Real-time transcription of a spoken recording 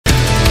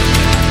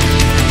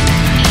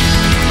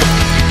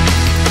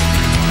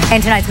In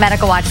tonight's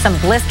Medical Watch, some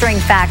blistering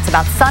facts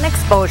about sun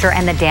exposure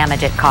and the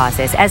damage it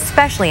causes,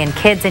 especially in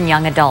kids and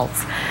young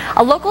adults.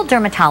 A local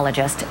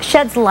dermatologist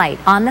sheds light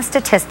on the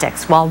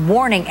statistics while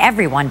warning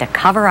everyone to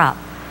cover up.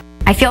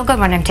 I feel good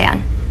when I'm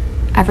tan.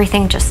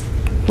 Everything just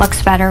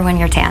looks better when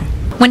you're tan.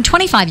 When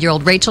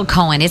 25-year-old Rachel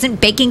Cohen isn't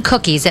baking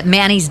cookies at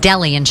Manny's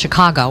Deli in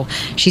Chicago,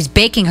 she's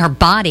baking her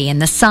body in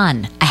the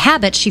sun, a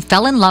habit she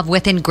fell in love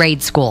with in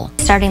grade school.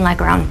 Starting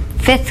like around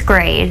 5th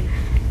grade,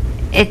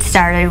 it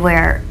started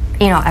where,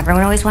 you know,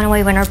 everyone always went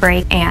away winter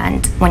break,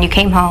 and when you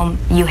came home,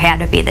 you had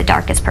to be the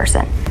darkest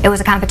person. It was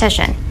a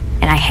competition,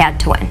 and I had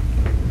to win.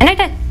 And I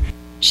did.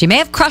 She may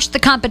have crushed the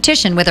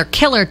competition with her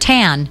killer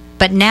tan,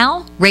 but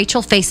now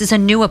Rachel faces a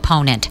new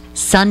opponent,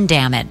 sun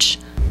damage.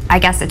 I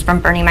guess it's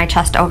from burning my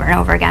chest over and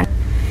over again.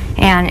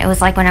 And it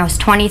was like when I was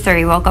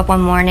 23, woke up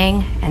one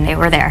morning and they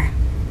were there.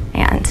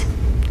 And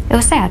it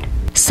was sad.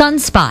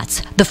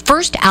 Sunspots, the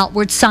first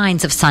outward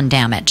signs of sun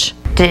damage.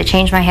 Did it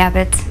change my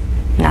habits?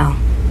 No.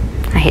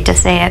 I hate to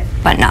say it,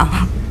 but no.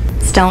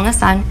 Still in the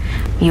sun,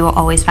 you will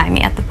always find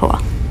me at the pool.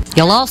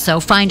 You'll also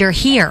find her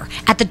here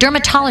at the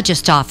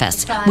dermatologist's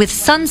office. With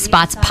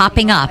sunspots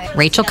popping up,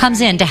 Rachel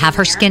comes in to have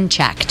her skin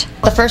checked.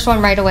 The first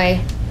one right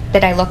away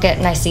that I look at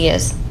and I see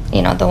is,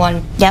 you know, the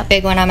one,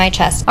 big one on my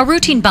chest. A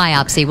routine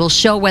biopsy will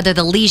show whether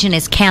the lesion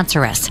is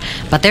cancerous,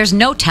 but there's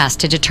no test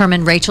to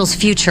determine Rachel's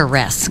future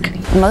risk.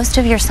 Most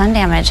of your sun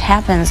damage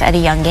happens at a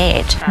young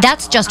age.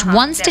 That's just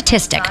one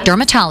statistic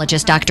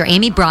dermatologist Dr.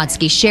 Amy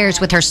Brodsky shares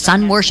with her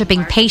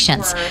sun-worshipping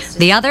patients.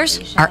 The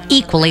others are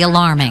equally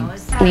alarming.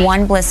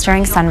 One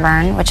blistering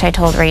sunburn, which I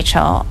told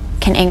Rachel,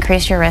 can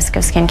increase your risk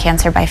of skin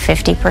cancer by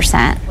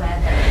 50%.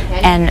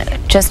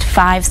 And just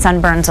 5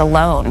 sunburns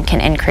alone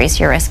can increase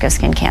your risk of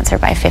skin cancer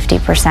by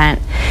 50%.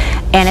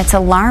 And it's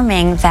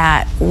alarming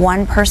that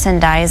 1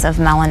 person dies of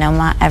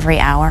melanoma every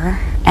hour,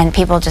 and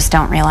people just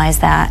don't realize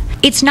that.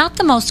 It's not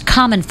the most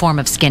common form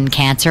of skin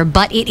cancer,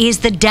 but it is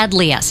the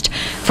deadliest.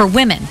 For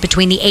women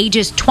between the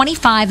ages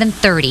 25 and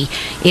 30,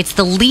 it's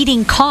the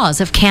leading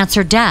cause of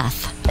cancer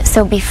death.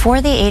 So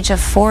before the age of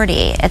 40,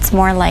 it's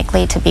more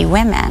likely to be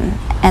women.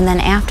 And then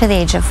after the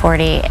age of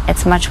 40,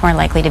 it's much more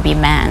likely to be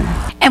men.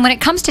 And when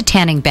it comes to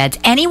tanning beds,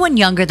 anyone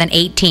younger than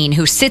 18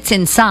 who sits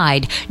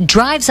inside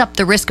drives up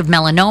the risk of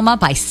melanoma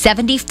by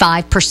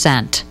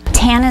 75%.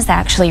 Tan is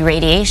actually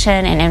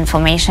radiation and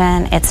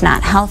inflammation. It's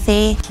not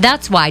healthy.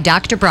 That's why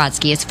Dr.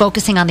 Brodsky is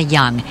focusing on the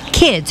young,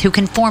 kids who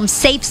can form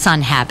safe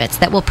sun habits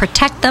that will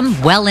protect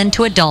them well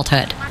into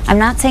adulthood. I'm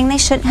not saying they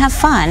shouldn't have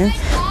fun,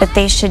 but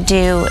they should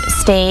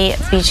stay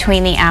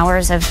between the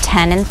hours of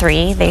 10 and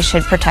 3. They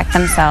should protect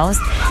themselves.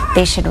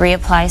 They should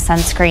reapply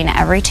sunscreen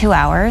every 2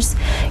 hours.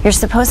 You're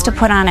supposed to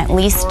put on at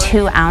least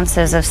 2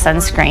 ounces of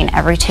sunscreen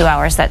every 2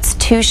 hours. That's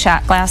 2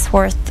 shot glass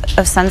worth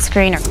of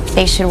sunscreen.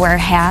 They should wear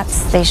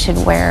hats. They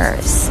should wear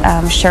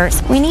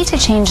shirts. We need to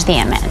change the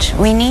image.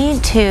 We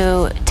need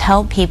to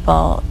tell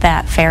people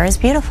that fair is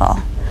beautiful.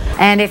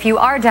 And if you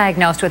are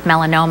diagnosed with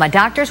melanoma,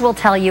 doctors will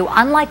tell you,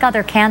 unlike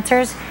other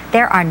cancers,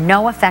 there are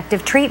no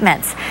effective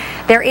treatments.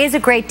 There is a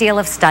great deal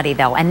of study,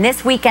 though, and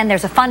this weekend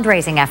there's a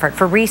fundraising effort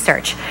for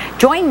research.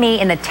 Join me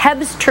in the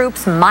Tebs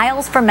Troops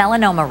Miles for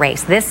Melanoma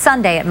race this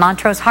Sunday at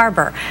Montrose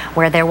Harbor,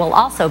 where there will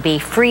also be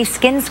free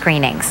skin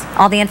screenings.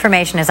 All the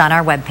information is on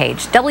our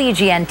webpage,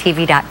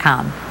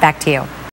 WGNTV.com. Back to you.